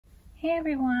Hey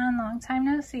everyone, long time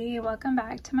no see. Welcome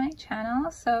back to my channel.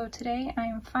 So today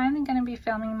I'm finally going to be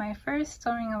filming my first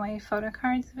storing away photo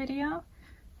cards video.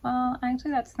 Well, actually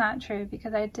that's not true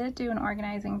because I did do an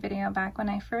organizing video back when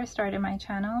I first started my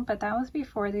channel, but that was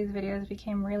before these videos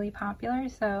became really popular,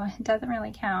 so it doesn't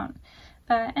really count.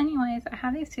 But anyways, I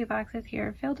have these two boxes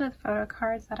here filled with photo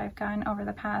cards that I've gotten over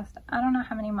the past I don't know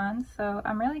how many months, so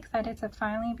I'm really excited to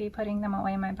finally be putting them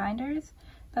away in my binders.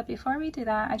 But before we do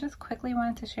that, I just quickly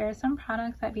wanted to share some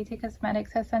products that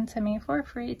VTxBTS has sent to me for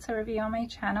free to review on my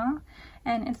channel.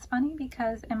 And it's funny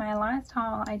because in my last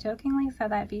haul, I jokingly said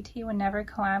that VT would never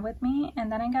collab with me, and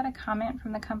then I got a comment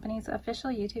from the company's official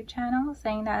YouTube channel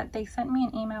saying that they sent me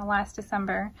an email last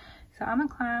December. So I'm a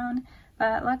clown,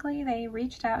 but luckily they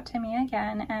reached out to me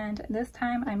again, and this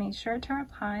time I made sure to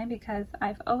reply because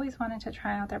I've always wanted to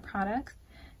try out their products.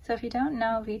 So if you don't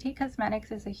know,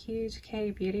 VTxBTS is a huge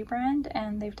K-beauty brand,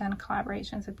 and they've done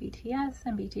collaborations with BTS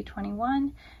and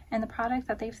BT21, and the products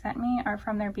that they've sent me are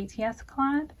from their BTS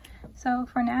collab. So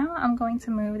for now, I'm going to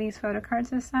move these photo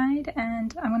cards aside,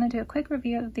 and I'm going to do a quick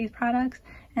review of these products,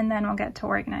 and then we'll get to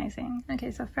organizing. Okay,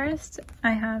 so first,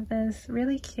 I have this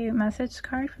really cute message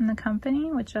card from the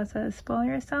company, which just says, "Spoil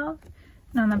yourself."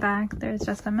 And on the back, there's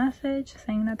just a message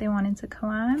saying that they wanted to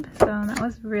collab, so that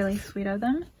was really sweet of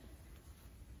them.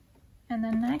 And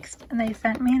then next, they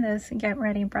sent me this Get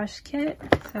Ready brush kit.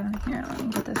 So here, let me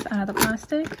get this out of the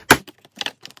plastic.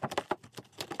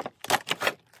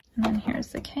 And then here's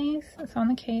the case. So on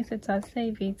the case, it does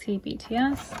say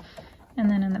VTxBTS.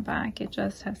 And then in the back, it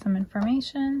just has some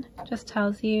information. It just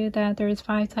tells you that there's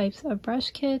 5 types of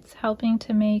brush kits helping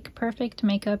to make perfect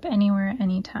makeup anywhere,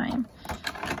 anytime.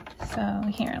 So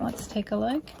here, let's take a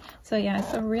look. So yeah,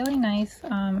 it's a really nice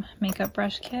makeup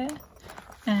brush kit.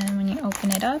 And when you open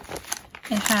it up,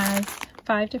 it has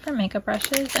 5 different makeup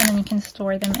brushes, and then you can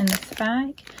store them in this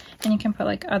bag, and you can put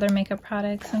like other makeup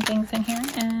products and things in here.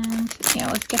 And yeah,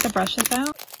 let's get the brushes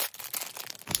out.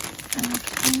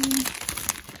 Okay.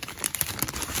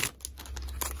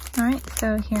 Alright,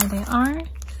 so here they are.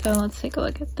 So let's take a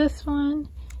look at this one.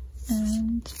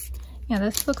 And yeah,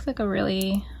 this looks like a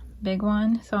really big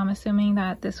one, so I'm assuming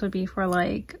that this would be for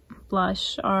like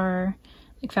blush or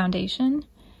like foundation.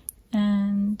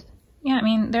 And yeah, I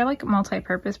mean, they're like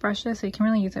multi-purpose brushes, so you can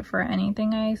really use it for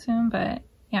anything, I assume. But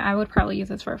yeah, I would probably use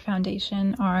this for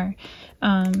foundation or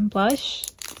blush.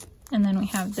 And then we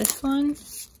have this one,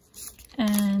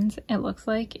 and it looks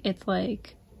like it's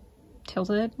like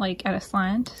tilted, like at a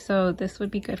slant. So this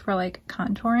would be good for like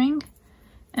contouring.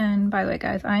 And by the way,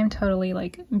 guys, I'm totally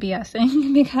like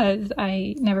BSing because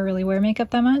I never really wear makeup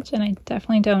that much, and I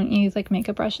definitely don't use like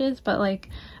makeup brushes, but like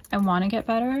I want to get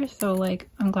better. So like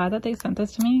I'm glad that they sent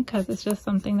this to me because it's just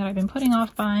something that I've been putting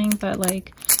off buying, but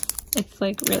like it's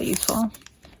like really useful.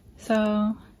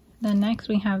 So then next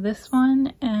we have this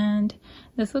one, and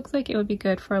this looks like it would be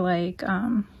good for like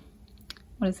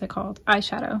what is it called?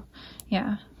 Eyeshadow.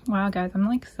 Yeah. Wow, guys, I'm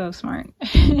like so smart.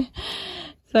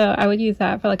 So I would use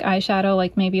that for like eyeshadow,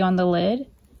 like maybe on the lid.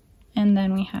 And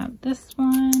then we have this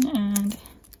one, and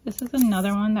this is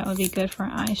another one that would be good for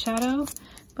eyeshadow,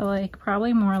 but like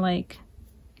probably more like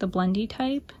the blendy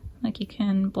type, like you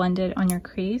can blend it on your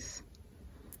crease.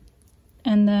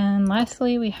 And then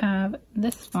lastly we have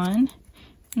this one,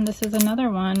 and this is another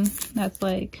one that's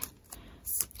like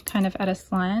kind of at a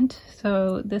slant,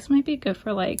 so this might be good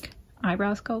for like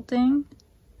eyebrow sculpting.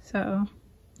 So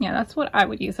yeah, that's what I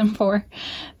would use them for.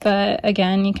 But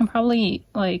again, you can probably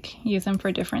like use them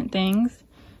for different things.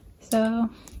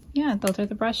 So yeah, those are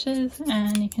the brushes,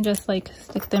 and you can just like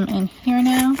stick them in here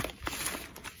now.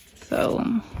 So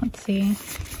let's see,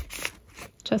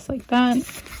 just like that.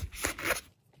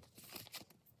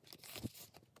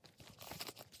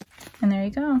 And there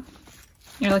you go.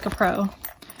 You're like a pro.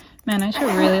 Man, I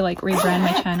should really like rebrand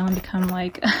my channel and become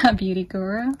like a beauty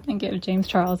guru and give James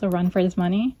Charles a run for his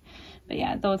money. But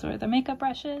yeah, those were the makeup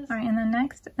brushes. All right, and then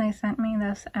next they sent me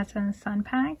this Essence Sun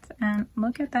Pact, and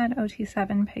look at that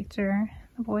OT7 picture.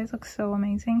 The boys look so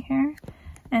amazing here.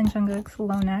 And Jungkook's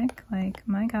low neck, like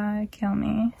my god, kill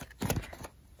me.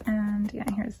 And yeah,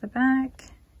 here's the back.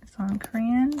 It's all in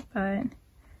Korean, but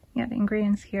yeah, the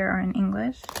ingredients here are in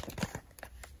English.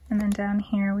 And then down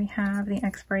here we have the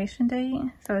expiration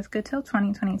date. So it's good till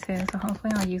 2022, so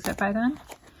hopefully I'll use it by then.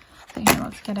 So here,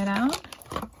 let's get it out.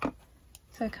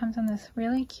 So it comes in this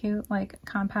really cute like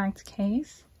compact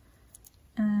case.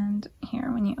 And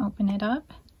here, when you open it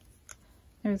up,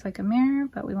 there's like a mirror,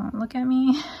 but we won't look at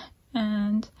me.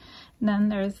 And then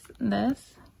there's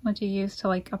this, which you use to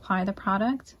like apply the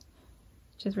product,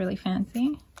 which is really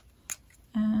fancy.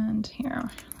 And here,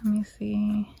 let me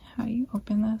see how you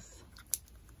open this.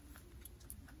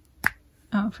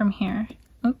 Oh, from here.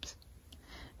 Oops.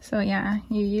 So yeah,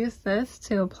 you use this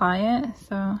to apply it.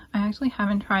 So I actually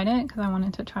haven't tried it because I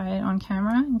wanted to try it on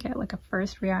camera and get like a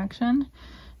first reaction.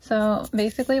 So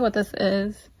basically what this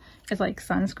is like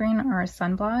sunscreen or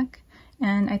sunblock.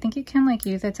 And I think you can like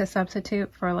use it to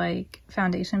substitute for like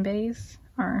foundation base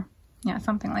or yeah,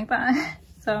 something like that.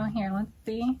 So here, let's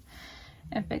see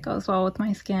if it goes well with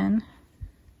my skin.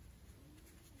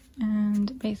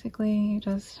 And basically you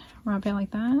just rub it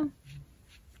like that.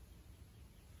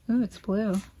 Ooh, it's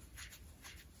blue.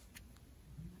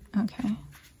 Okay. Is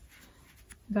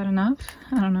that enough?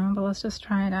 I don't know, but let's just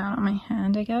try it out on my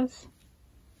hand, I guess.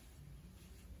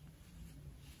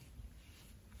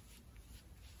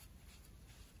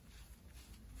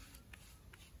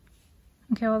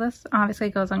 Okay, well this obviously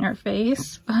goes on your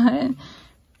face, but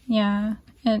yeah,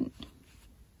 it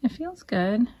feels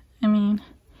good. I mean,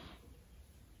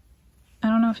 I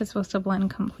don't know if it's supposed to blend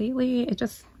completely. It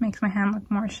just makes my hand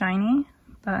look more shiny,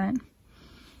 but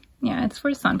yeah, it's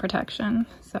for sun protection.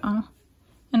 So,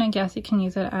 and I guess you can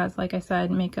use it as, like I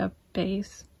said, makeup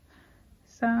base.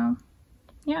 So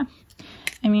yeah,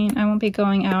 I mean, I won't be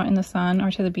going out in the sun or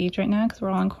to the beach right now because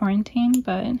we're all in quarantine,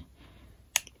 but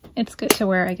it's good to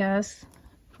wear, I guess,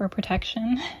 for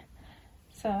protection.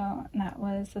 So that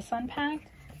was the sun pack.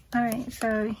 All right,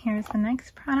 so here's the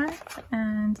next product,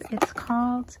 and it's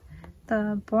called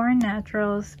the Born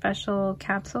Naturals Special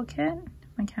Capsule Kit.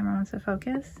 My camera wants to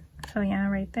focus. So yeah,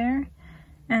 right there.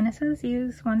 And it says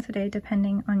use once a day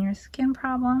depending on your skin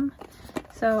problem.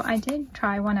 So I did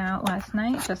try one out last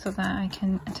night just so that I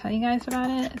can tell you guys about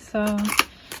it. So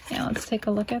yeah, let's take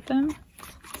a look at them.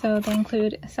 So they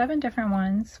include 7 different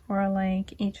ones for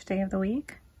like each day of the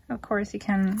week. Of course you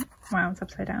can, wow, it's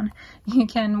upside down. You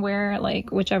can wear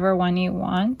like whichever one you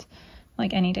want,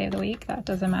 like any day of the week, that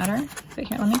doesn't matter. So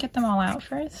here, let me get them all out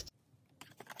first.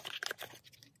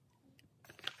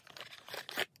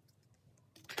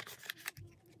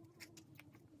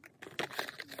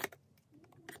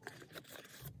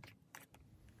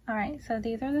 Alright, so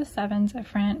these are the 7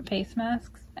 different face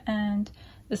masks, and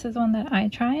this is one that I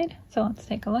tried. So let's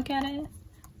take a look at it.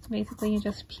 So basically you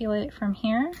just peel it from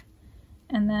here,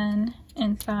 and then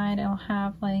inside it'll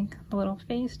have like the little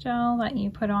face gel that you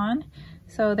put on.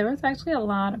 So there was actually a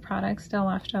lot of products still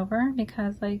left over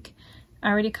because like I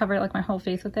already covered like my whole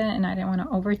face with it and I didn't want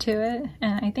to overdo it.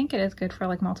 And I think it is good for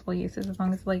like multiple uses as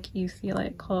long as like you seal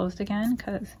it closed again,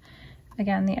 because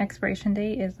again, the expiration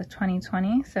date is like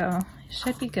 2020, so it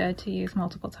should be good to use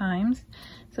multiple times.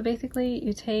 So basically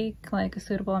you take like a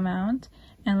suitable amount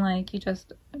and like you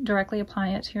just directly apply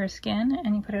it to your skin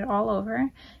and you put it all over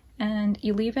and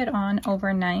you leave it on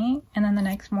overnight, and then the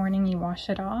next morning you wash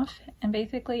it off, and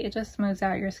basically it just smooths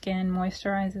out your skin,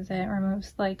 moisturizes it,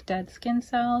 removes like dead skin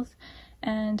cells.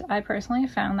 And I personally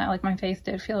found that like my face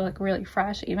did feel like really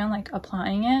fresh, even like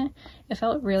applying it. It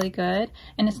felt really good,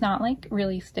 and it's not like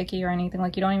really sticky or anything.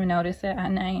 Like you don't even notice it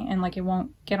at night, and like it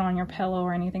won't get on your pillow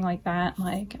or anything like that.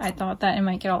 Like I thought that it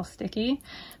might get all sticky,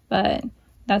 but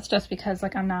that's just because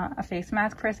like I'm not a face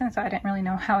mask person, so I didn't really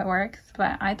know how it works.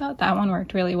 But I thought that one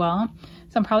worked really well,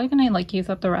 so I'm probably gonna like use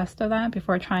up the rest of that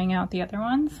before trying out the other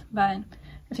ones. But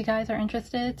if you guys are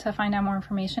interested to find out more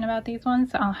information about these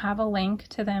ones, I'll have a link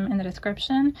to them in the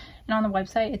description. And on the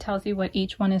website, it tells you what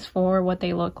each one is for, what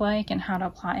they look like, and how to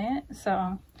apply it.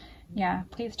 So yeah,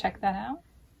 please check that out.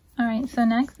 Alright, so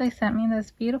next they sent me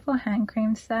this beautiful hand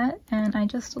cream set, and I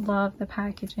just love the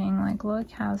packaging. Like,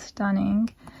 look how stunning.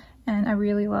 And I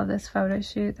really love this photo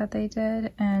shoot that they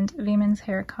did, and Veeman's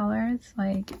hair colors,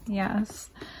 like,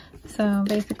 yes. So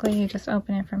basically you just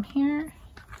open it from here.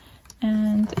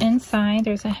 And inside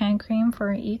there's a hand cream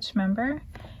for each member,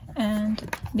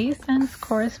 and these scents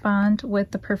correspond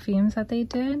with the perfumes that they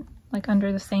did, like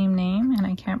under the same name, and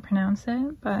I can't pronounce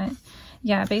it, but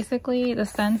yeah, basically the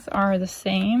scents are the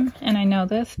same. And I know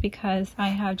this because I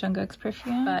have Jungkook's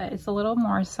perfume, but it's a little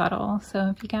more subtle.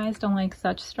 So if you guys don't like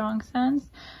such strong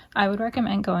scents, I would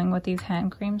recommend going with these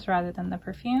hand creams rather than the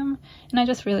perfume. And I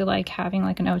just really like having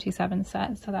like an OT7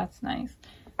 set, so that's nice.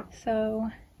 So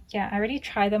yeah, I already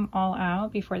tried them all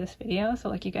out before this video, so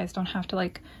like you guys don't have to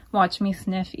like watch me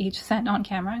sniff each scent on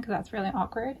camera because that's really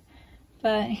awkward.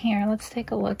 But here, let's take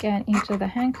a look at each of the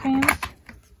hand creams.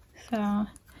 So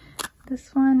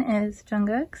this one is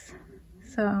Jungkook's,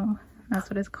 so that's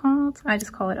what it's called. I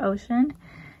just call it Ocean.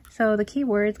 So the key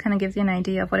words kind of gives you an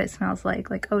idea of what it smells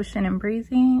like ocean and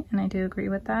breezy, and I do agree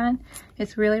with that.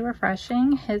 It's really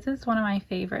refreshing. His is one of my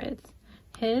favorites.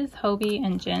 His, Hobie,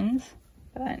 and Jin's,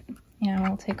 but yeah,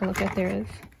 we'll take a look at theirs.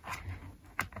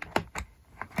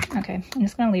 Okay, I'm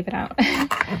just gonna leave it out.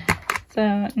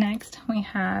 So next we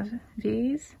have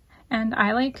V's, and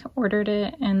I like ordered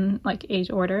it in like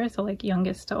age order, so like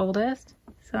youngest to oldest.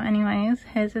 So anyways,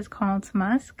 his is called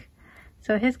Musk.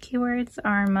 So his keywords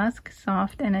are musk,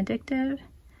 soft, and addictive,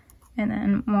 and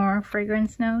then more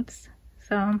fragrance notes.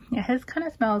 So yeah, his kind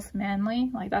of smells manly,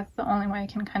 like that's the only way I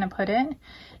can kind of put it.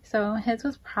 So his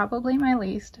was probably my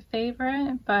least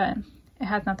favorite, but it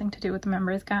has nothing to do with the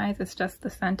members, guys. It's just the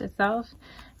scent itself,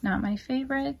 not my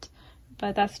favorite,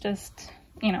 but that's just,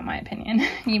 you know, my opinion.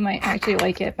 You might actually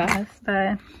like it best.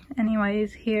 But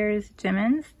anyways, here's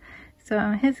Jimin's.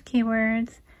 So his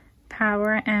keywords,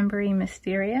 power, ambery,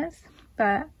 mysterious.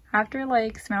 But after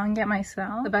like smelling it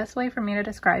myself, the best way for me to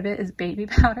describe it is baby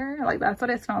powder. Like that's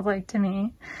what it smells like to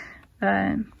me.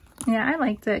 But yeah, I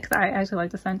liked it because I actually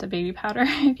like the scent of baby powder.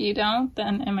 If you don't,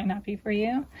 then it might not be for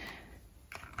you.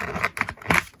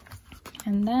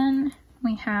 And then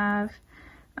we have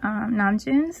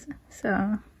Namjoon's.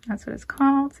 So that's what it's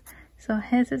called. So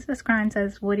his is described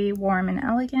as woody, warm, and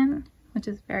elegant, which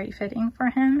is very fitting for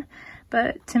him.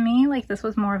 But to me, like this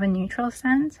was more of a neutral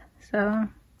scent. So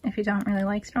if you don't really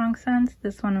like strong scents,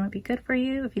 this one would be good for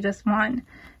you. If you just want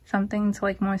something to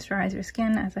like moisturize your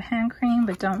skin as a hand cream,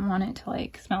 but don't want it to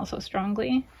like smell so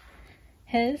strongly.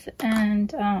 His and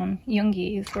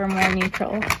Yoongi's were more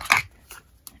neutral.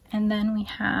 And then we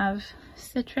have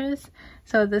Citrus.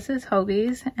 So this is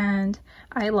Hobie's, and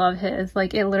I love his.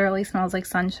 Like it literally smells like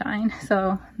sunshine.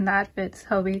 So that fits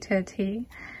Hobie to a T.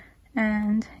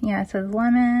 And yeah, it says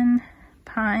lemon,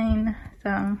 pine.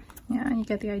 So yeah, you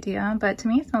get the idea. But to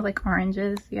me, it smells like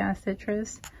oranges. Yeah,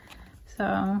 citrus.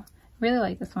 So really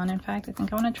like this one. In fact, I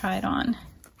think I want to try it on.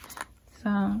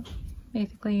 So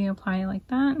basically you apply it like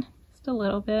that, just a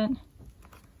little bit, and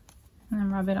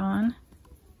then rub it on.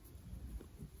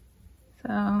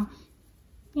 So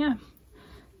yeah,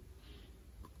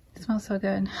 it smells so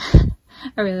good.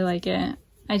 I really like it.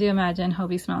 I do imagine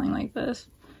Hobie smelling like this.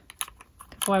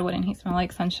 Why wouldn't he smell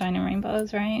like sunshine and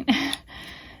rainbows, right?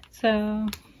 So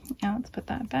yeah, let's put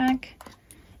that back.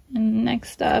 And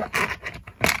next up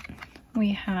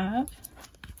we have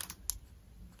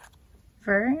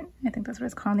Vert. I think that's what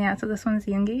it's called. Yeah, so this one's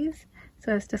Yoongi's.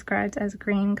 So it's described as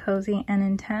green, cozy, and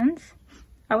intense.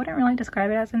 I wouldn't really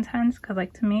describe it as intense because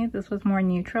like to me this was more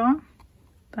neutral.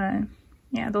 But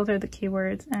yeah, those are the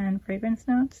keywords and fragrance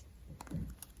notes.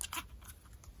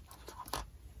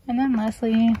 And then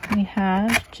lastly we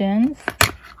have Jin's,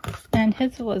 and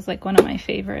his was like one of my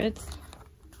favorites.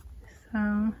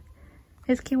 So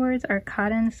his keywords are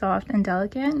cotton, soft, and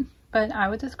delicate, but I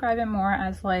would describe it more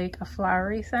as like a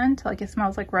flowery scent. Like it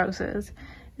smells like roses,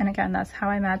 and again, that's how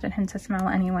I imagine him to smell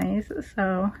anyways.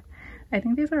 So I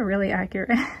think these are really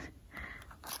accurate.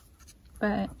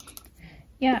 But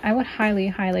yeah, I would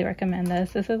highly recommend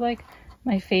this. This is like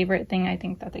my favorite thing I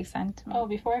think that they sent me. Oh,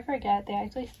 before I forget, they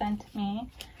actually sent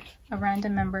me a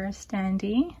random member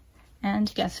standee,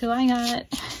 and guess who I got?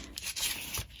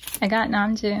 I got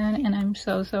Namjoon, and I'm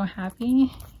so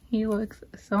happy. He looks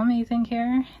so amazing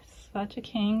here, such a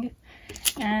king.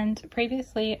 And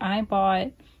previously I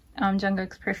bought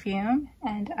Jungkook's perfume,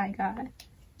 and I got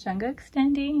Jungkook's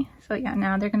standee. So yeah,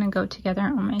 now they're gonna go together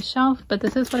on my shelf, but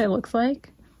this is what it looks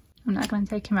like. I'm not gonna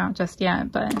take him out just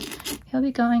yet, but he'll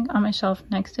be going on my shelf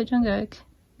next to Jungkook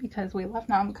because we love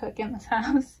Namjoon in this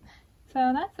house.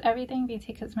 So that's everything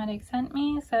BT Cosmetics sent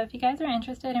me. So if you guys are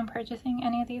interested in purchasing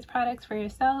any of these products for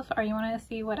yourself, or you want to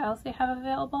see what else they have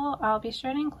available, I'll be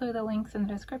sure to include the links in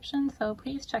the description, so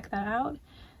please check that out.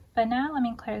 But now let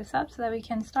me clear this up so that we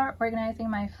can start organizing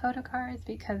my photo cards,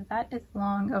 because that is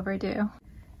long overdue.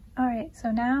 Alright,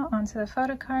 so now onto the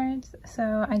photo cards.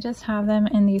 So I just have them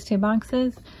in these two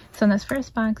boxes. So in this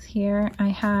first box here, I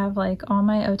have like all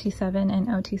my OT7 and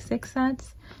OT6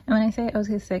 sets. And when I say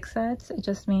OT6 sets, it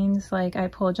just means like I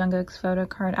pull Jungkook's photo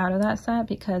card out of that set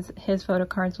because his photo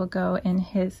cards will go in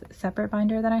his separate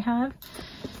binder that I have.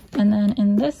 And then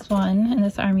in this one, in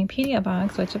this Armypedia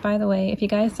box, which by the way, if you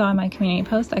guys saw my community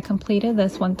post, I completed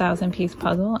this 1,000 piece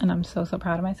puzzle and I'm so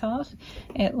proud of myself.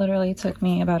 It literally took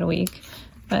me about a week.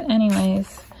 But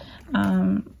anyways,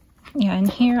 yeah, in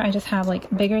here I just have like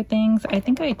bigger things. I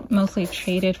think I mostly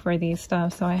traded for these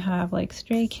stuff. So I have like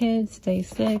Stray Kids, Day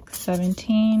 6,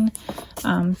 17,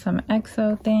 some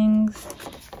EXO things,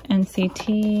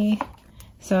 NCT.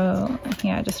 So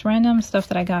yeah, just random stuff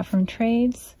that I got from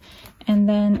trades. And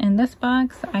then in this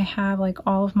box, I have like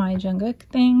all of my Jungkook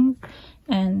things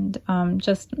and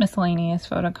just miscellaneous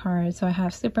photo cards. So I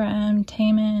have Super M,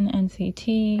 Taemin,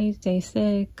 NCT, Day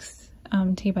 6,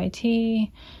 T by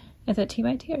T. Is it T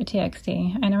by T or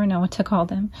TXT? I never know what to call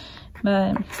them.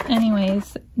 But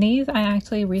anyways, these I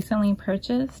actually recently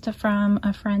purchased from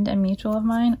a friend and mutual of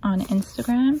mine on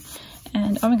Instagram.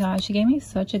 And oh my gosh, she gave me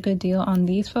such a good deal on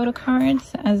these photo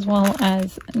cards as well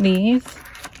as these.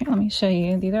 Here, let me show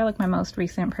you. These are like my most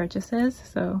recent purchases.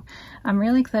 So I'm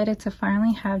really excited to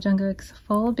finally have Jungkook's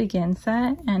full Begin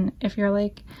set. And if you're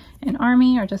like an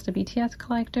ARMY or just a BTS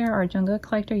collector or a Jungkook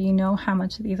collector, you know how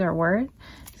much these are worth.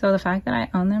 So the fact that I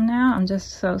own them now, I'm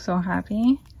just so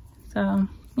happy. So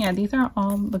yeah, these are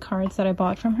all the cards that I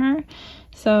bought from her.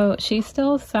 So she's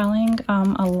still selling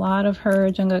a lot of her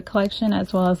Jungkook collection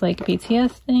as well as like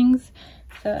BTS things.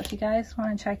 So if you guys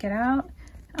want to check it out,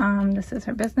 this is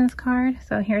her business card.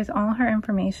 So here's all her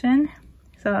information.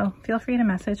 So feel free to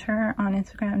message her on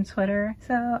Instagram and Twitter.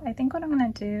 So I think what I'm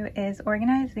going to do is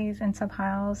organize these into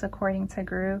piles according to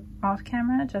group off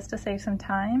camera just to save some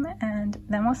time. And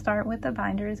then we'll start with the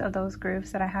binders of those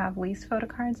groups that I have least photo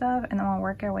cards of. And then we'll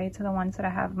work our way to the ones that I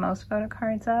have most photo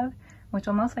cards of, which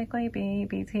will most likely be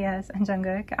BTS and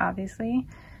Jungkook, obviously.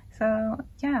 So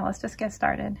yeah, let's just get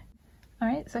started.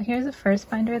 Alright, so here's the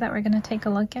first binder that we're going to take a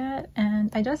look at,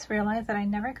 and I just realized that I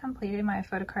never completed my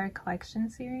photo card collection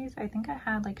series. I think I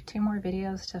had like 2 more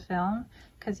videos to film,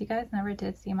 because you guys never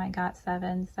did see my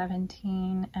GOT7,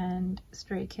 17, and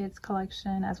Stray Kids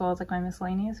collection, as well as like my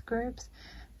miscellaneous groups.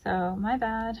 So my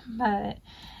bad, but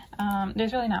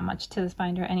there's really not much to this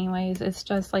binder anyways. It's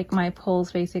just like my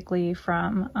pulls basically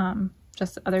from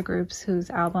just other groups whose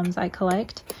albums I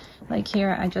collect. Like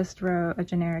here I just wrote a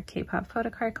generic K-pop photo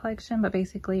card collection, but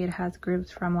basically it has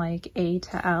groups from like A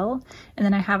to L, and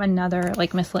then I have another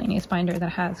like miscellaneous binder that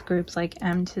has groups like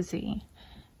M to Z.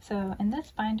 So in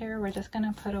this binder we're just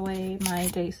gonna put away my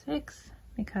day 6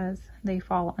 because they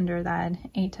fall under that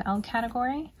A to L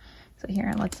category. So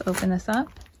here, let's open this up.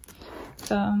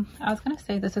 So I was gonna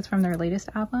say this is from their latest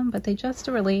album, but they just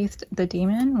released The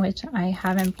Demon, which I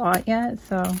haven't bought yet,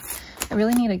 so I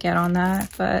really need to get on that.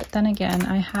 But then again,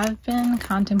 I have been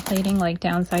contemplating like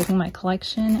downsizing my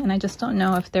collection, and I just don't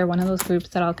know if they're one of those groups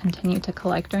that I'll continue to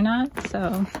collect or not.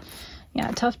 So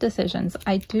yeah, tough decisions.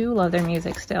 I do love their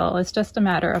music still. It's just a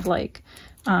matter of like,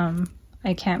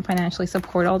 I can't financially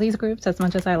support all these groups as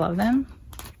much as I love them.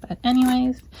 But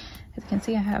anyways, as you can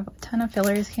see, I have a ton of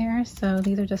fillers here, so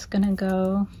these are just gonna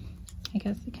go, I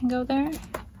guess it can go there.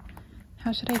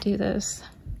 How should I do this?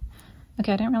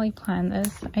 Okay, I didn't really plan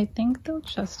this. I think they'll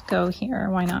just go here,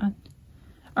 why not?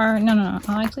 Or no,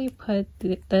 I'll actually put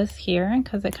this here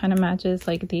because it kind of matches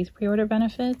like these pre-order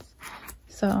benefits.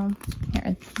 So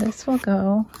here, this will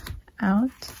go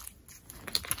out,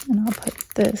 and I'll put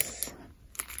this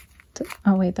to,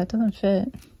 oh wait, that doesn't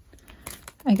fit.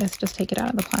 I guess just take it out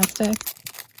of the plastic.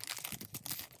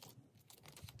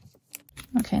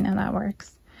 Okay, now that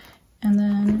works. And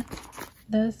then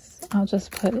this, I'll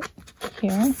just put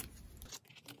here.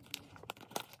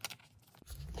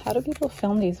 How do people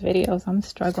film these videos? I'm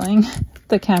struggling.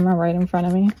 The camera right in front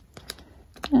of me.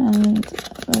 And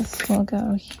this will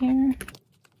go here.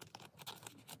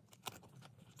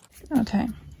 Okay,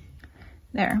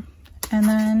 there. And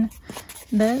then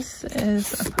this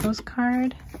is a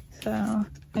postcard. So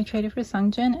I traded for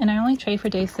Sungjin, and I only trade for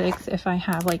day 6 if I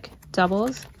have like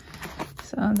doubles.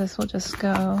 So this will just go,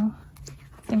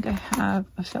 I think I have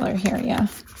a filler here, yeah.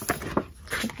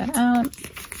 Take that out,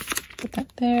 put that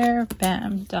there,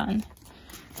 bam, done.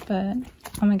 But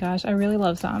oh my gosh, I really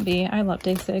love Zombie. I love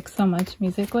day 6 so much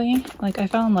musically. Like I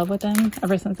fell in love with them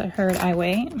ever since I heard I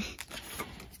Wait.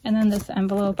 And then this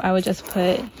envelope I would just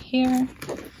put here.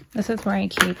 This is where I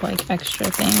keep like extra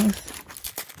things.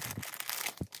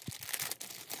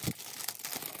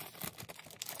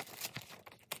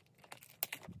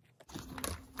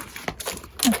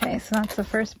 Okay, so that's the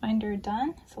first binder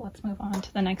done. So let's move on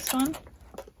to the next one.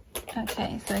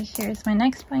 Okay, so here's my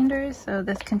next binder. So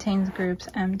this contains groups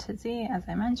M to Z, as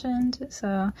I mentioned.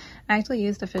 So I actually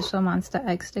used official Monsta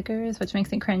X stickers, which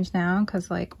makes me cringe now because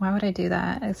like, why would I do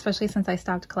that? Especially since I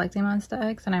stopped collecting Monsta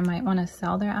X and I might want to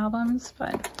sell their albums.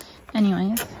 But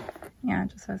anyways, yeah,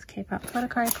 it just says K-pop photo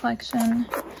card collection.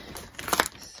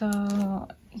 So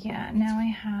yeah, now I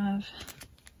have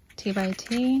T by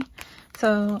T.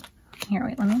 So here,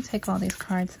 wait, let me take all these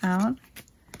cards out.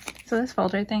 So this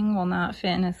folder thing will not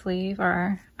fit in a sleeve,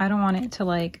 or I don't want it to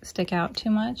like stick out too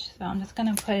much. So I'm just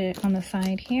gonna put it on the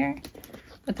side here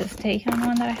with this Taehyun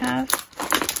one that I have.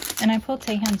 And I pulled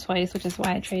Taehyun twice, which is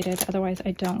why I traded. Otherwise,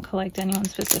 I don't collect anyone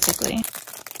specifically.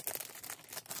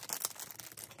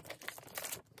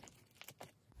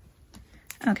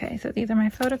 Okay, so these are my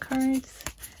photo cards.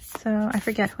 So I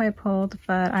forget who I pulled,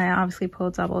 but I obviously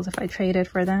pulled doubles if I traded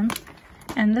for them.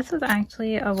 And this was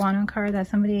actually a Wano card that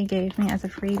somebody gave me as a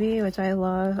freebie, which I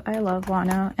love. I love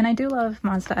Wano, and I do love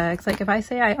Monsta X. Like, if I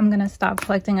say I'm gonna stop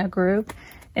collecting a group,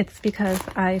 it's because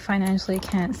I financially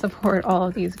can't support all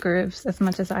of these groups as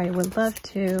much as I would love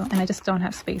to, and I just don't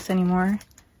have space anymore.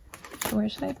 So where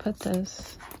should I put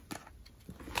this?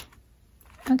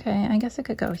 Okay, I guess it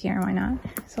could go here, why not?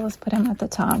 So let's put him at the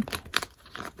top.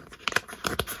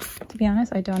 To be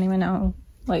honest, I don't even know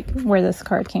like where this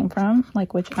card came from,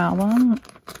 like which album,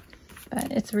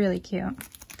 but it's really cute.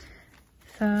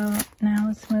 So now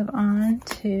let's move on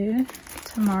to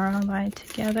Tomorrow by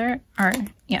Together, or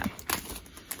yeah.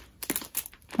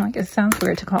 Like, it sounds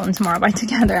weird to call them Tomorrow by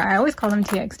Together. I always call them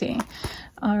TXT.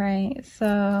 All right,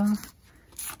 so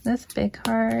this big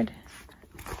card,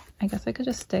 I guess I could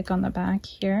just stick on the back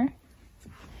here.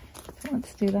 So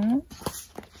let's do that.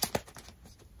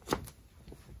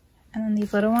 And then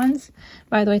these little ones,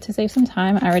 by the way, to save some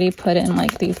time, I already put in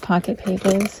like these pocket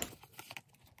pages.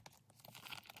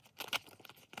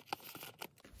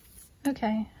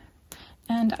 Okay,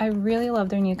 and I really love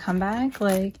their new comeback.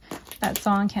 Like, that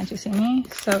song, Can't You See Me?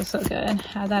 So, so good.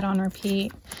 Had that on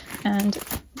repeat. And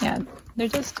yeah, they're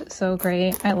just so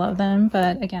great. I love them.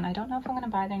 But again, I don't know if I'm going to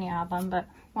buy their new album, but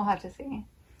we'll have to see.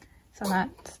 So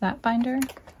that's that binder.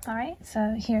 All right,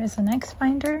 so here's the next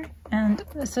binder. And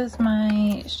this is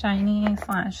my shiny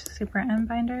 / Super M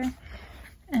binder.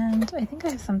 And I think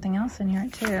I have something else in here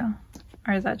too.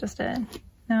 Or is that just it?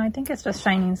 No, I think it's just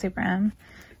shiny and Super M.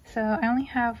 So I only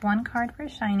have one card for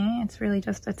shiny. It's really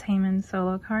just a Taemin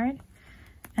solo card.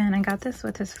 And I got this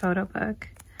with his photo book.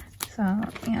 So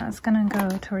yeah, it's gonna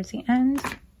go towards the end.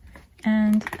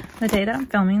 And the day that I'm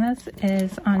filming this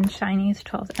is on Shiny's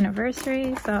 12th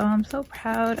anniversary. So I'm so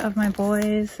proud of my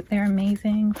boys. They're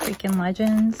amazing, freaking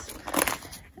legends.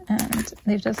 And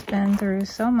they've just been through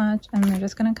so much, and they're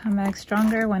just gonna come back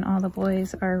stronger when all the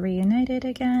boys are reunited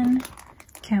again.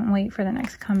 Can't wait for the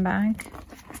next comeback.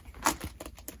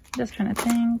 Just trying to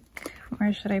think,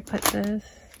 where should I put this?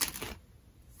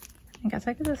 I guess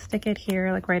I could just stick it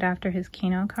here, like right after his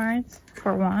Kino cards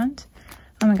for Want.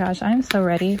 Oh my gosh, I'm so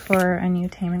ready for a new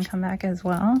Taemin comeback as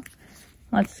well.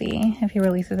 Let's see if he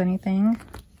releases anything.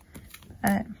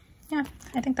 But yeah,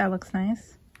 I think that looks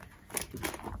nice.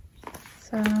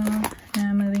 So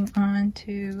now moving on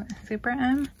to Super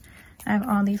M. I have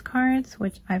all these cards,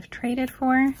 which I've traded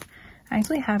for. I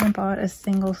actually haven't bought a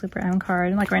single Super M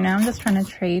card. Like right now, I'm just trying to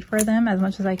trade for them as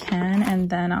much as I can, and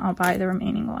then I'll buy the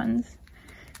remaining ones.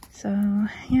 So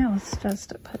yeah, let's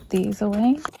just put these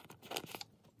away.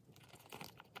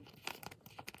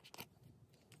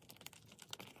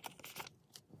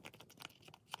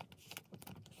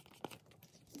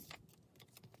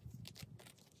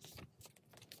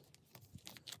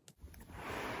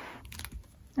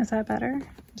 Is that better?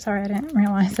 Sorry, I didn't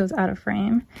realize it was out of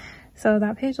frame. So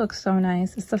that page looks so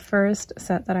nice. It's the first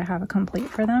set that I have a complete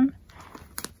for them.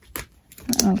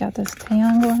 And we got this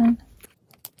Taeyong one.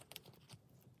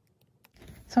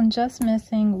 So I'm just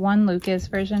missing one Lucas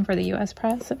version for the US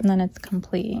press, and then it's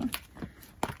complete.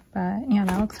 But yeah,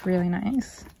 that looks really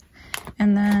nice.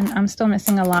 And then I'm still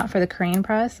missing a lot for the Korean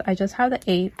press. I just have the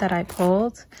 8 that I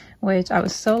pulled, which I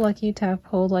was so lucky to have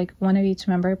pulled like one of each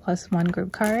member plus one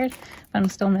group card, but I'm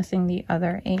still missing the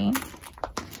other 8.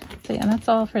 So yeah, that's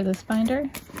all for this binder.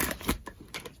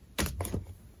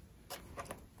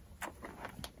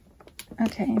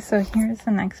 Okay, so here's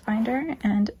the next binder,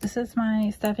 and this is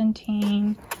my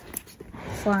 17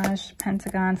 /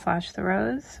 Pentagon / the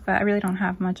Rose, but I really don't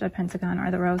have much of Pentagon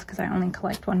or the Rose because I only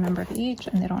collect one member of each,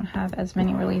 and they don't have as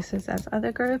many releases as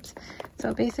other groups.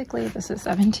 So basically this is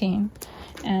 17,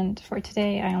 and for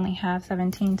today I only have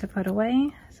 17 to put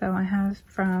away. So I have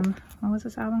from, what was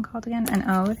this album called again? An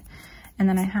Ode. And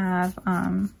then I have,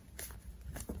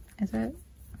 is it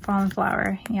Fallen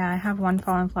Flower? Yeah, I have one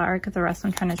Fallen Flower because the rest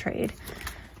I'm trying to trade.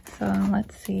 So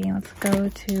let's see, let's go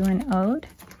to an Ode.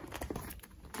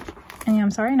 And yeah, I'm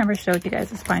sorry I never showed you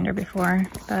guys this binder before,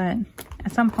 but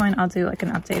at some point I'll do like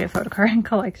an updated photo card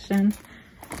collection.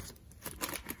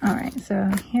 All right, so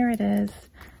here it is.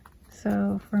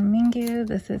 So for Mingyu,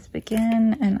 this is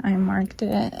Begin, and I marked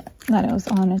it that it was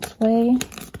on its way.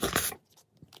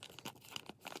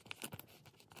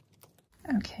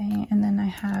 Okay, and then I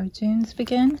have June's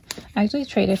Begin. I actually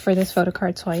traded for this photo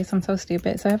card twice. I'm so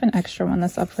stupid. So I have an extra one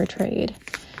that's up for trade.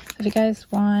 If you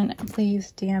guys want,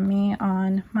 please DM me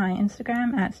on my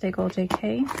Instagram at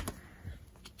StayGoldJK.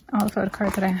 All the photo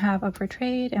cards that I have up for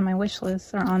trade and my wish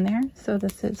lists are on there. So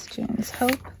this is June's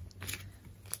Hope.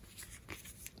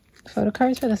 Photo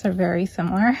cards for this are very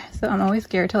similar. So I'm always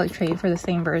scared to like trade for the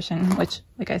same version, which,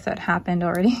 like I said, happened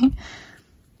already.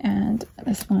 And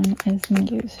this one is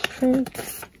Mingyu's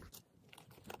Truth.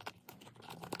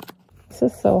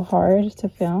 This is so hard to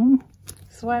film.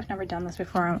 This is why I've never done this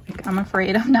before. I'm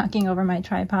afraid of knocking over my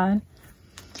tripod.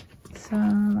 So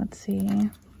let's see.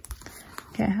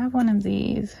 Okay, I have one of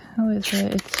these. Who is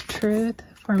it? It's Truth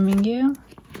for Mingyu.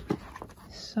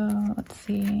 So let's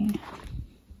see.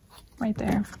 Right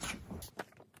there.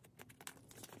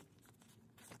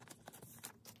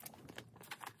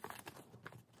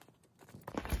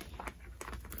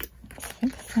 Let's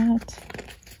fix that.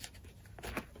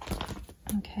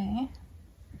 Okay.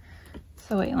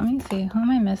 So wait, let me see. Who am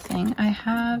I missing? I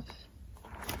have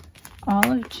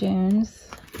all of June's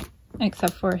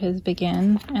except for his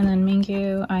Begin, and then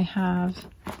Mingyu I have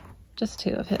just 2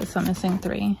 of his, so I'm missing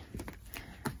 3.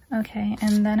 Okay,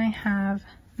 and then I have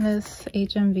this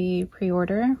HMV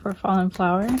pre-order for Fallen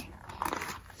Flower.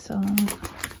 So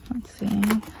let's see.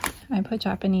 I put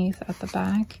Japanese at the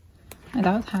back. And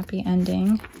that was happy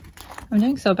ending. I'm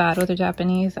doing so bad with the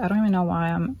Japanese. I don't even know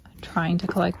why I'm trying to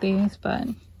collect these, but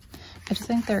I just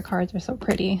think their cards are so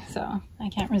pretty, so I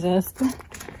can't resist.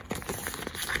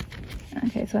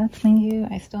 Okay, so that's Mingyu.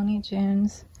 I still need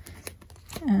June's.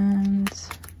 And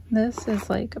this is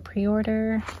like a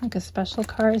pre-order, like a special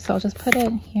card, so I'll just put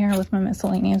it here with my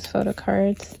miscellaneous photo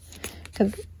cards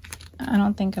because I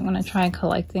don't think I'm going to try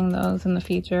collecting those in the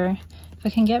future. If I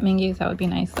can get Mingyu's, that would be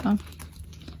nice though.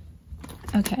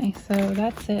 Okay, so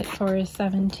that's it for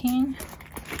 17.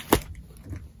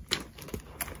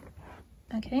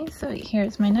 Okay, so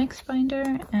here's my next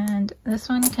binder, and this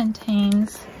one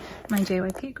contains my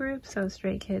JYP group, so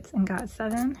Stray Kids and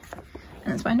GOT7.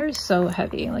 And this binder is so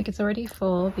heavy, like it's already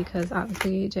full because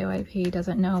obviously JYP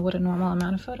doesn't know what a normal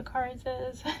amount of photo cards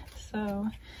is. So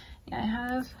yeah, I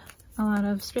have a lot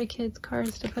of Stray Kids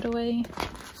cards to put away.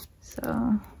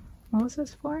 So what was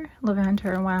this for?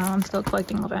 Levanter. Wow, I'm still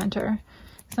collecting Levanter.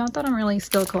 It's not that I'm really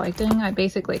still collecting, I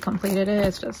basically completed it,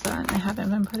 it's just that I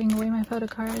haven't been putting away my photo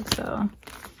cards, so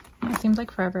yeah, it seems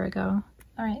like forever ago.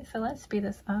 Alright, so let's speed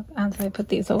this up as I put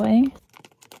these away.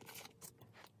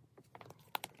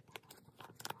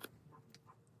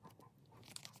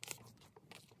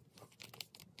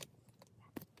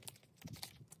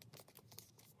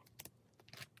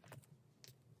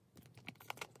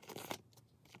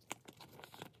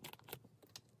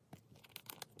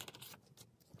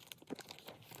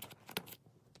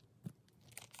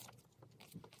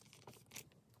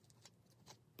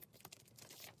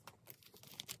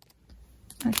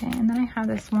 Okay, and then I have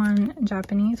this one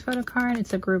Japanese photo card.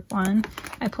 It's a group 1.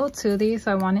 I pulled 2 of these,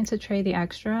 so I wanted to trade the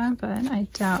extra, but I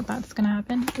doubt that's gonna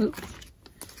happen. Oops.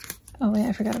 Oh wait,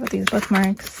 I forgot about these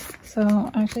bookmarks.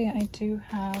 So actually I do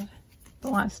have the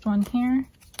last one here.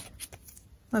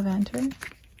 Levanter.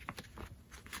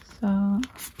 So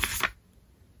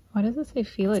why does it say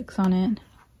Felix on it?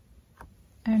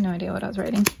 I have no idea what I was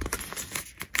writing.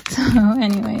 So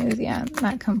anyways, yeah,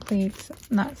 that completes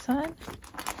that set.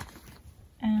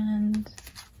 And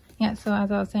yeah, so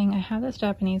as I was saying, I have this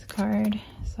Japanese card.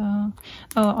 So,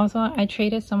 oh, also I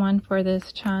traded someone for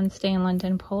this Chan Stay in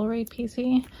London Polaroid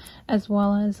PC, as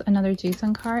well as another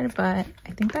Jason card, but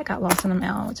I think that got lost in the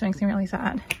mail, which makes me really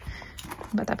sad.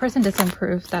 But that person did some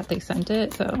proof that they sent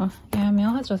it, so yeah,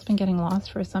 mail has just been getting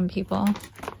lost for some people.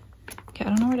 Okay, I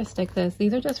don't know where to stick this.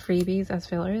 These are just freebies as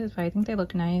fillers, but I think they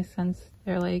look nice since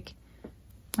they're like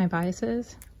my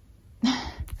biases.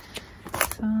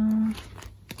 So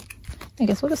I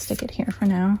guess we'll just stick it here for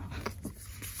now.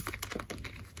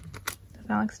 Does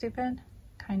that look stupid?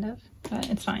 Kind of, but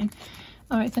it's fine.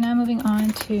 Alright, so now moving on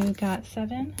to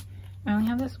GOT7. I only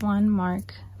have this one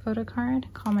Mark photo card,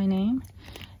 Call My Name.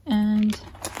 And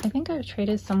I think I've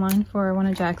traded someone for one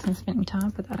of Jackson's spinning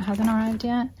top, but that hasn't arrived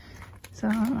yet. So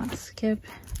let's skip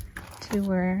to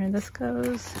where this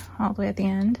goes, all the way at the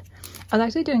end. I was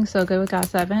actually doing so good with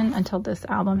GOT7 until this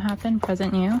album happened,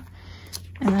 Present You.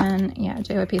 And then, yeah,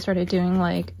 JYP started doing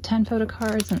like 10 photo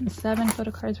cards and 7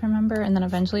 photo cards per member. And then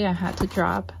eventually I had to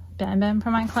drop Bam Bam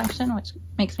from my collection, which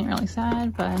makes me really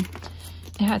sad, but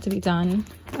it had to be done.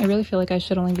 I really feel like I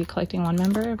should only be collecting one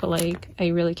member, but like I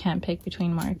really can't pick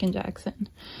between Mark and Jackson.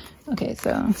 Okay,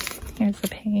 so here's the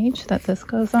page that this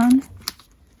goes on.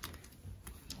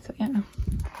 So yeah.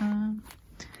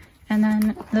 And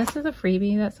then this is a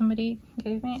freebie that somebody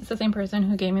gave me. It's the same person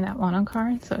who gave me that Wano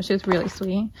card, so she was really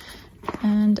sweet.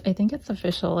 And I think it's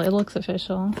official. It looks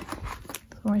official.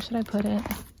 So where should I put it?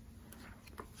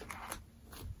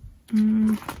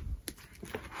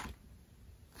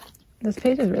 This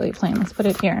page is really plain. Let's put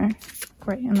it here,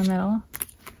 right in the middle.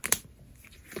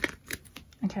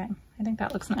 Okay, I think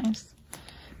that looks nice.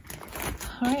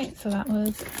 All right, so that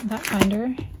was that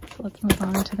binder. So let's move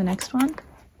on to the next one.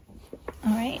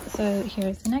 Alright, so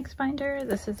here's the next binder.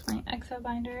 This is my EXO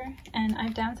binder, and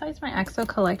I've downsized my EXO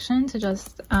collection to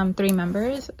just 3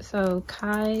 members. So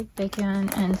Kai,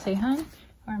 Baekhyun, and Sehun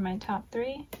are my top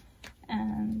 3.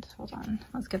 And hold on,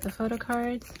 let's get the photo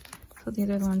cards. So these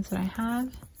are the ones that I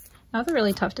have. That was a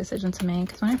really tough decision to make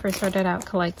because when I first started out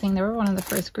collecting, they were one of the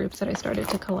first groups that I started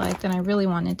to collect, and I really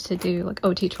wanted to do like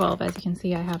OT12. As you can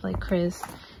see, I have like Chris,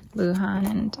 Luhan,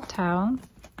 and Tao.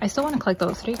 I still want to collect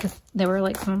those 3 because they were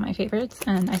like some of my favorites,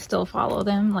 and I still follow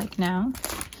them like now.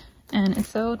 And it's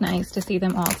so nice to see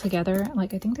them all together.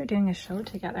 Like, I think they're doing a show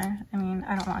together. I mean,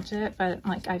 I don't watch it, but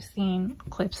like I've seen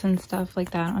clips and stuff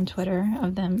like that on Twitter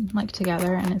of them like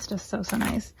together, and it's just so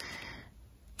nice.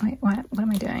 Wait, what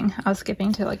am I doing? I was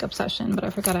skipping to like Obsession, but I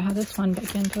forgot I have this one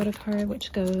Baekhyun photo card,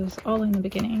 which goes all in the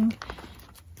beginning.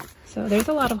 So there's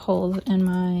a lot of holes in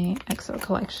my EXO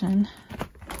collection.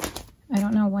 I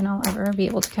don't know when I'll ever be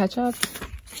able to catch up.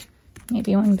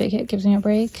 Maybe when Big Hit gives me a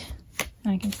break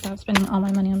and I can stop spending all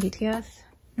my money on BTS.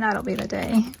 That'll be the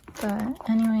day. But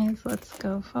anyways, let's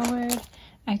go forward.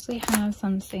 I actually have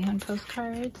some Sehun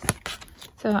postcards.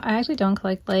 So I actually don't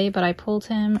collect Lay, but I pulled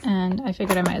him and I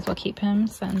figured I might as well keep him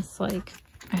since like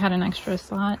I had an extra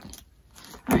slot.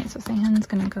 Alright, so Sehun's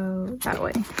gonna go that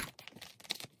way.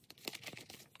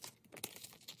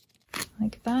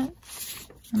 Like that.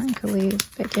 And I could leave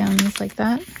Baekhyun's like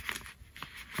that.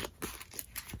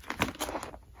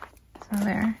 So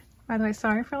there. By the way,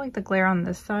 sorry for like the glare on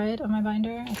this side of my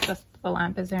binder. It's just the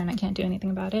lamp is there and I can't do anything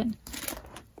about it.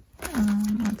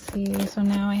 Let's see. So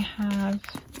now I have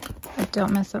a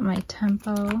Don't Mess Up My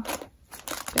Tempo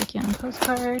Baekhyun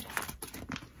postcard.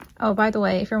 Oh, by the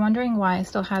way, if you're wondering why I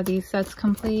still have these sets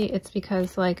complete, it's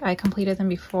because like I completed them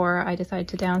before I decided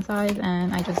to downsize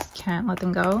and I just can't let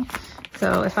them go.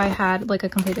 So if I had like a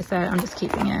completed set, I'm just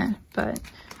keeping it. But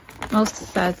most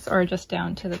sets are just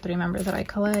down to the 3 members that I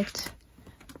collect.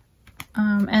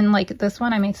 And like this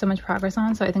one I made so much progress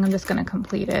on, so I think I'm just gonna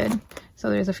complete it. So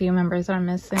there's a few members that I'm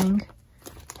missing.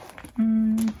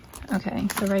 Okay,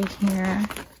 so right here,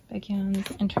 Baekhyun's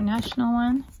international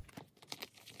one.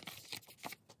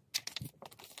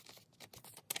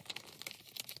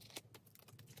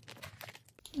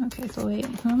 Okay, so wait,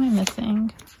 who am I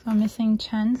missing? So I'm missing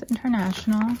Chen's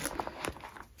international,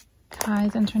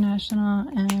 Kai's international,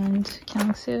 and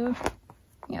Kyungsu.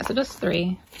 Yeah, so just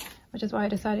 3, which is why I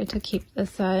decided to keep this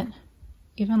set.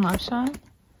 Even Love Shot.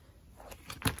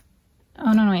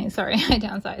 Oh, no, wait, sorry, I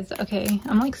downsized. Okay,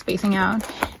 I'm like spacing out.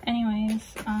 Anyways,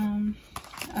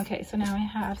 okay, so now I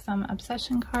have some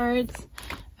Obsession cards.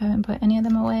 I haven't put any of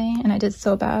them away, and I did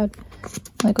so bad,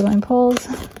 like with my pulls.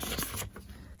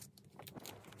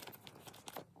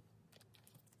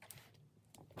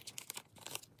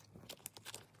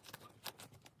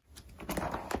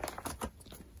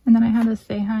 And then I have the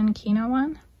Sehun Kino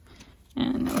one,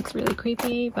 and it looks really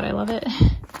creepy, but I love it.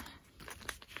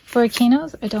 For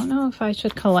Kinos, I don't know if I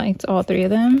should collect all 3 of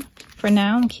them. For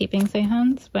now, I'm keeping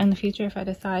Sehun's, but in the future, if I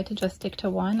decide to just stick to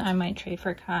one, I might trade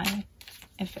for Kai,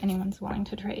 if anyone's willing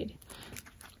to trade.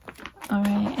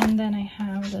 Alright, and then I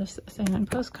have this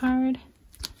Sehun postcard.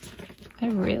 I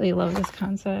really love this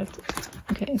concept.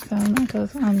 Okay, so that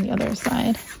goes on the other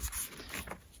side.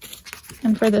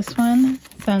 And for this one,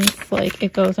 since like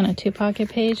it goes on a 2-pocket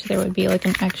page, there would be like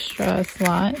an extra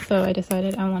slot. So I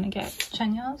decided I want to get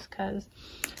Chanyeol's because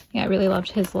yeah, I really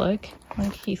loved his look.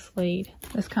 Like he slayed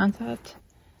this concept.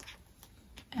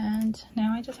 And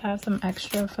now I just have some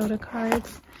extra photo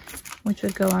cards, which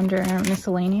would go under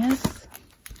miscellaneous.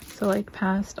 So like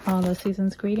past all the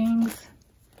season's greetings.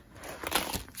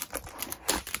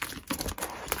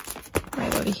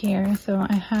 Right over here. So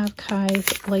I have Kai's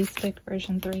Lightstick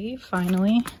version 3,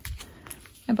 finally.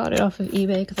 I bought it off of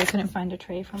eBay because I couldn't find a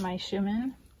tray for my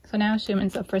Schumann. So now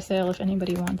Schumann's up for sale if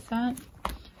anybody wants that.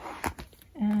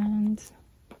 And,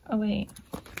 oh wait,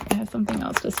 I have something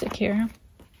else to stick here.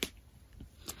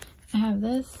 I have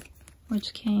this,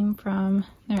 which came from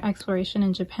their exploration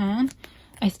in Japan.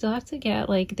 I still have to get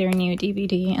like their new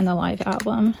DVD and the live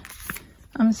album.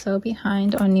 I'm so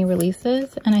behind on new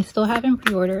releases, and I still haven't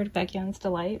pre-ordered Baekhyun's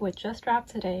Delight, which just dropped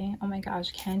today. Oh my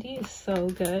gosh, Candy is so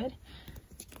good.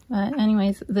 But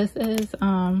anyways, this is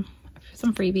some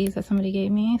freebies that somebody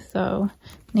gave me. So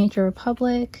Nature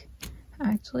Republic.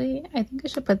 Actually, I think I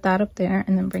should put that up there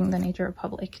and then bring the Nature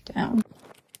Republic down.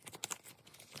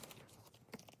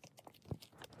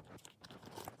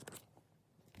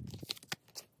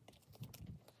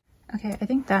 Okay, I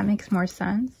think that makes more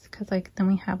sense because like then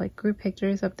we have like group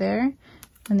pictures up there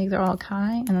and these are all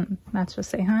Kai and then that's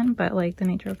just Sehun, but like the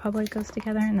Nature Republic goes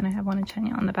together, and then I have one in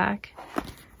Chanyeol on the back.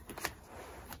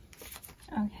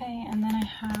 Okay, and then I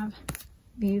have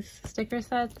these sticker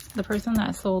sets. The person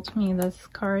that sold me this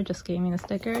card just gave me the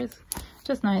stickers.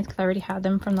 Just nice because I already had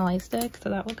them from the light stick, so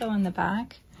that will go in the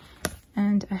back.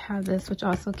 And I have this, which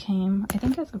also came, I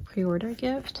think, as a pre-order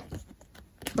gift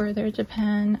for their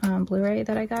Japan Blu-ray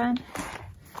that I got.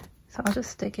 So I'll just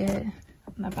stick it in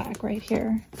the back right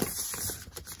here.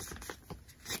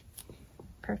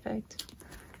 Perfect.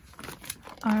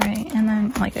 All right, and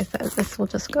then, like I said, this will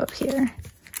just go up here.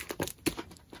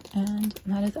 And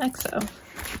that is EXO.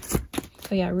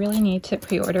 So yeah, I really need to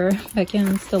pre-order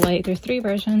Baekhyun's Delight. There's 3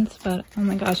 versions, but oh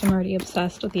my gosh, I'm already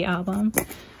obsessed with the album.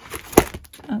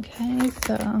 Okay,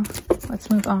 so let's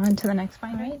move on to the next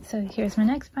binder. Right, so here's my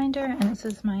next binder, and this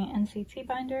is my NCT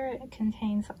binder. It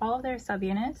contains all of their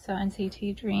subunits, so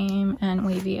NCT Dream and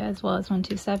Wavy, as well as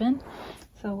 127.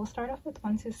 So we'll start off with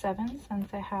 127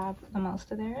 since I have the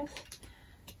most of theirs.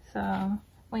 So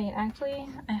wait, actually,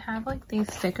 I have like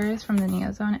these stickers from the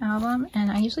Neozone album, and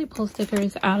I usually pull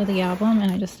stickers out of the album and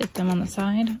I just stick them on the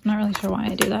side. I'm not really sure why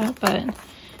I do that, but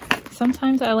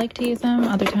sometimes I like to use them,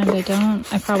 other times I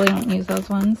don't. I probably don't use those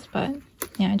ones, but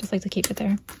yeah, I just like to keep it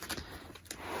there.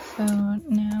 So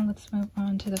now let's move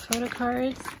on to the photo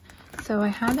cards. So I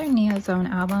have their Neozone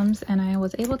albums, and I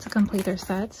was able to complete their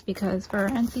sets because for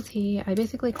NCT, I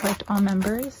basically collect all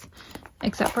members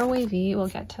except for Wavy. We'll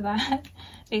get to that.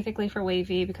 Basically for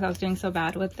Wavy, because I was doing so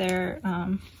bad with their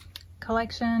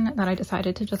collection that I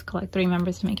decided to just collect 3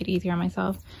 members to make it easier on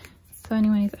myself. So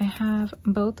anyways, I have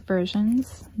both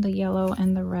versions, the yellow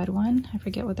and the red one. I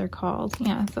forget what they're called.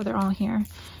 Yeah, so they're all here.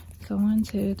 So 1,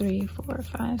 2, 3, 4,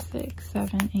 5, 6,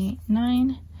 7, 8,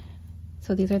 9.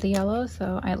 So these are the yellow,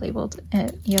 so I labeled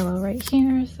it yellow right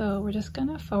here. So we're just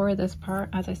gonna forward this part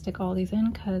as I stick all these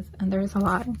in, and there's a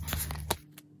lot.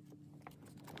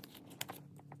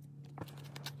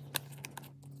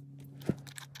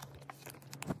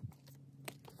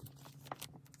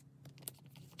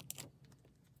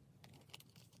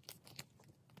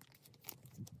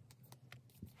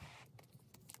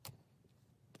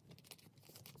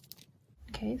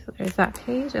 Okay, so there's that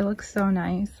page. It looks so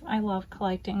nice. I love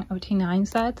collecting OT9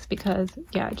 sets because,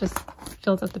 yeah, it just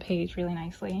fills up the page really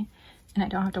nicely. And I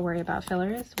don't have to worry about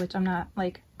fillers, which I'm not,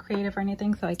 like, creative or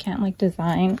anything, so I can't, like,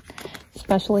 design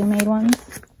specially made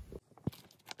ones.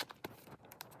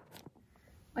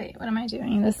 Wait, what am I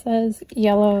doing? This says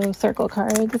yellow circle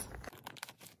cards.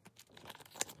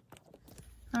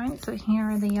 Alright, so here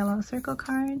are the yellow circle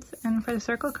cards, and for the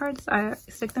circle cards I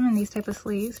stick them in these type of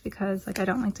sleeves because like I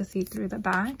don't like to see through the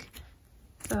back.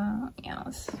 So yeah,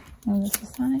 let's move this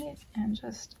aside and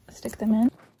just stick them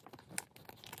in.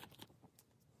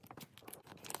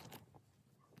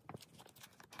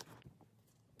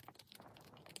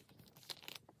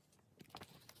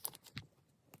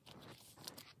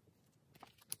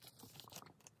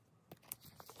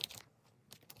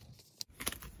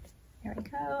 There we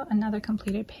go, another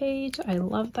completed page. I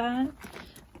love that.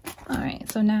 All right,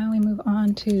 so now we move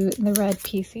on to the red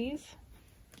PCs.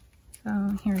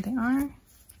 So here they are.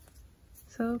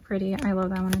 So pretty. I love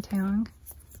that one at Taeyong.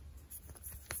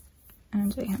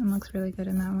 And Jaehyun looks really good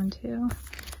in that one too.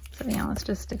 So yeah, let's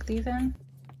just stick these in.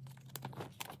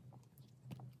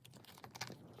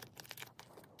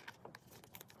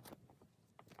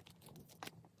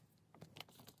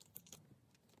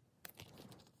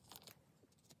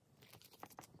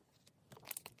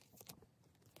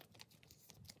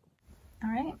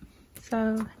 Alright,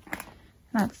 so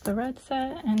that's the red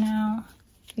set, and now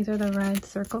these are the red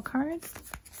circle cards.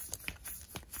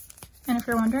 And if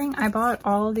you're wondering, I bought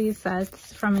all of these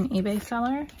sets from an eBay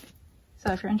seller.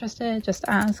 So if you're interested, just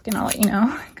ask and I'll let you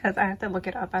know, because I have to look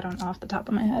it up. I don't know off the top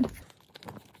of my head.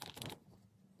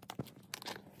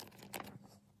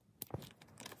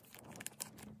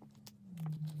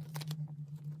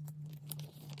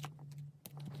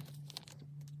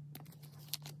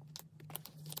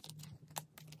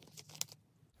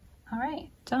 Alright,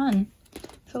 done.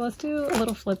 So let's do a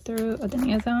little flip through of the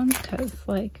Neozones because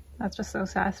like that's just so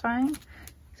satisfying.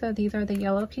 So these are the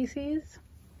yellow PCs.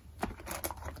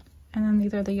 And then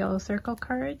these are the yellow circle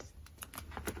cards.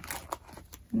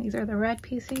 And these are the red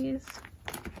PCs.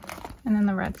 And then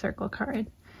the red circle card.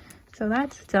 So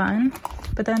that's done.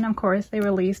 But then of course they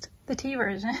released the T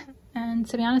version. And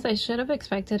to be honest, I should have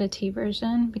expected a T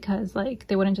version because like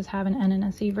they wouldn't just have an N and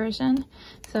a C version.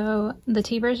 So the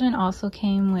T version also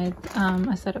came with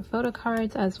a set of photo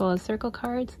cards as well as circle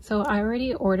cards. So I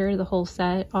already ordered the whole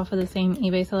set off of the same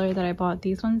eBay seller that I bought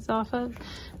these ones off of,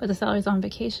 but the seller's on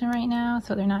vacation right now,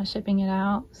 so they're not shipping it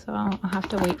out. So I'll have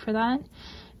to wait for that.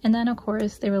 And then of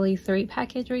course they released the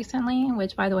repackage recently,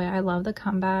 which by the way, I love the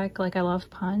comeback. Like I love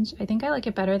Punch. I think I like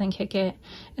it better than Kick It.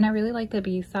 And I really like the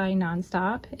B-side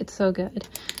Nonstop. It's so good.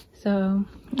 So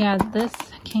yeah, this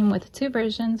came with 2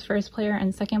 versions, first player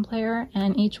and second player,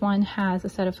 and each one has a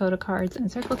set of photo cards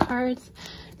and circle cards.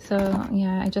 So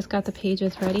yeah, I just got the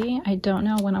pages ready. I don't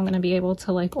know when I'm going to be able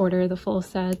to like order the full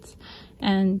sets.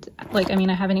 And like, I mean,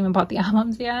 I haven't even bought the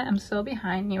albums yet. I'm so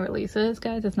behind new releases,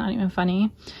 guys. It's not even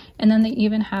funny. And then they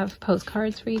even have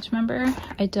postcards for each member.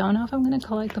 I don't know if I'm going to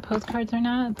collect the postcards or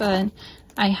not, but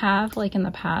I have like in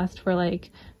the past for like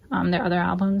their other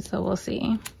albums, so we'll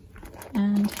see.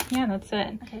 And yeah, that's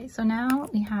it. Okay, so now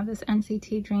we have this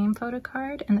NCT Dream photo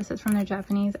card, and this is from their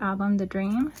Japanese album, The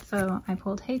Dream. So I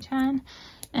pulled Hey-chan,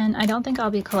 and I don't think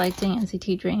I'll be collecting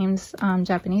NCT Dream's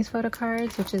Japanese photo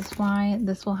cards, which is why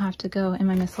this will have to go in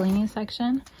my miscellaneous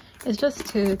section. It's just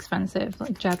too expensive,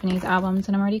 like Japanese albums,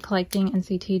 and I'm already collecting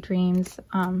NCT Dream's,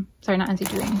 sorry, not NCT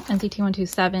Dream, NCT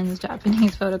 127's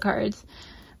Japanese photo cards.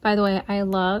 By the way, I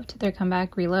loved their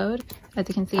comeback Reload. As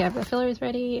you can see, I have the fillers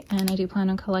ready, and I do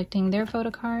plan on collecting their photo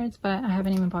cards, but I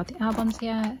haven't even bought the albums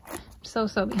yet. I'm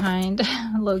so behind,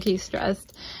 low-key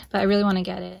stressed, but I really want to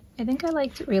get it. I think I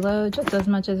liked Reload just as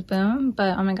much as Boom,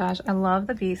 but oh my gosh, I love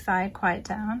the B-side, Quiet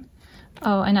Down.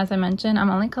 Oh, and as I mentioned,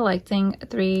 I'm only collecting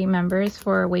 3 members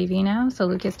for Wavy now, so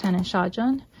Lucas 10 and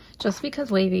Shajun, just because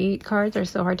Wavy cards are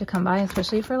so hard to come by,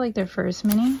 especially for like their first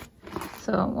mini.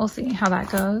 So we'll see how that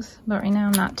goes, but right now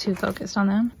I'm not too focused on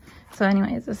them. So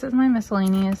anyways, this is my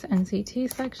miscellaneous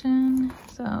NCT section.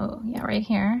 So yeah, right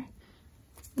here,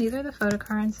 these are the photo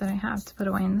cards that I have to put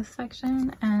away in this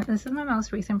section, and this is my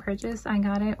most recent purchase. I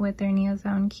got it with their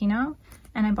Neozone Kino,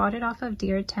 and I bought it off of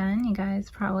Dear 10. You guys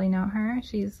probably know her.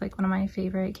 She's like one of my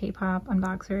favorite K-pop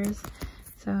unboxers.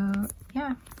 So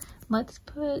yeah, let's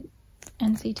put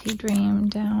NCT Dream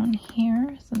down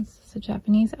here since it's a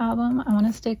Japanese album. I want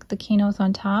to stick the Kinos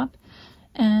on top,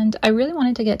 and I really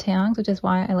wanted to get Taeyong's, which is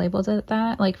why I labeled it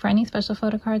that. Like for any special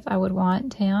photo cards I would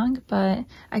want Taeyong, but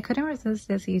I couldn't resist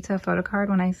this Yuta photo card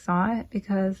when I saw it,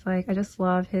 because like I just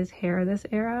love his hair this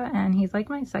era, and he's like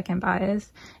my second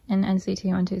bias in NCT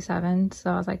 127.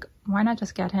 So I was like, why not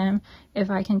just get him?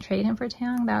 If I can trade him for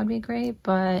Taeyong, that would be great,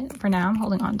 but for now I'm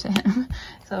holding on to him.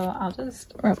 So I'll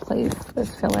just replace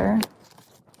this filler.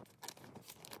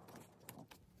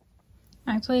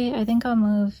 Actually, I think I'll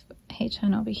move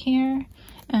Hey-chan over here.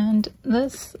 And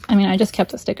this, I mean, I just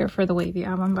kept a sticker for the Wavy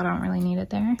album, but I don't really need it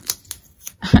there.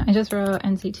 I just wrote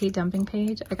NCT dumping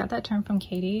page. I got that term from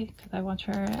Katie because I watch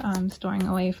her storing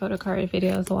away photo card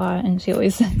videos a lot, and she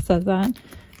always says that.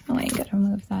 Oh wait, gotta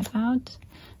remove that out.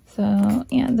 So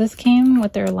yeah, this came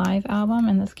with their live album,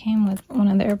 and this came with one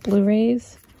of their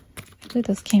Blu-rays. Actually,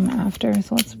 this came after,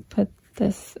 so let's put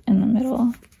this in the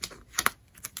middle.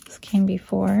 This came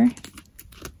before.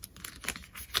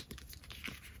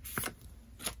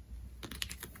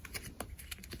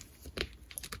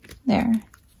 There.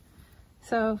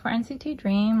 So for NCT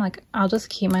Dream, like I'll just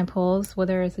keep my pulls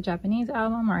whether it's a Japanese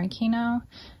album or a Kino,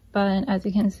 but as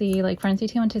you can see, like for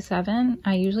NCT 127,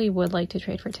 I usually would like to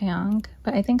trade for Taeyong,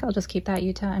 but I think I'll just keep that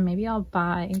Yuta, and maybe I'll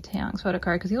buy Taeyong's photo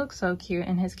card because he looks so cute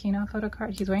in his Kino photo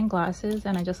card. He's wearing glasses,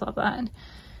 and I just love that.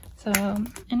 So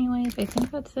anyways, I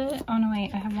think that's it. Oh no,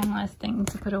 wait, I have one last thing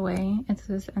to put away. It's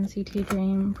this NCT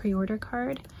Dream pre-order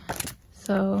card.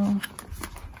 So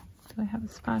do I have a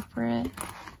spot for it?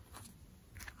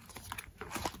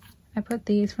 I put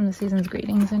these from the season's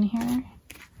greetings in here.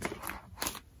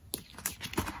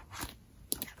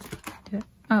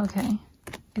 Oh, okay.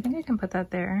 I think I can put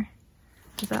that there.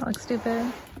 Does that look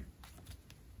stupid?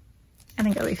 I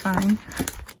think it'll be fine.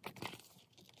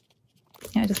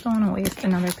 Yeah, I just don't want to waste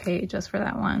another page just for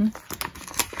that one.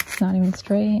 It's not even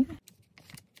straight.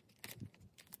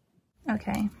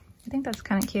 Okay, I think that's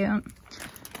kind of cute.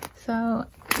 So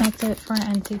that's it for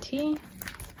NCT.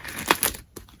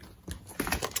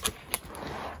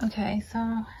 Okay,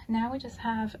 so now we just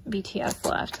have BTS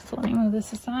left. So let me move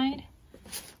this aside.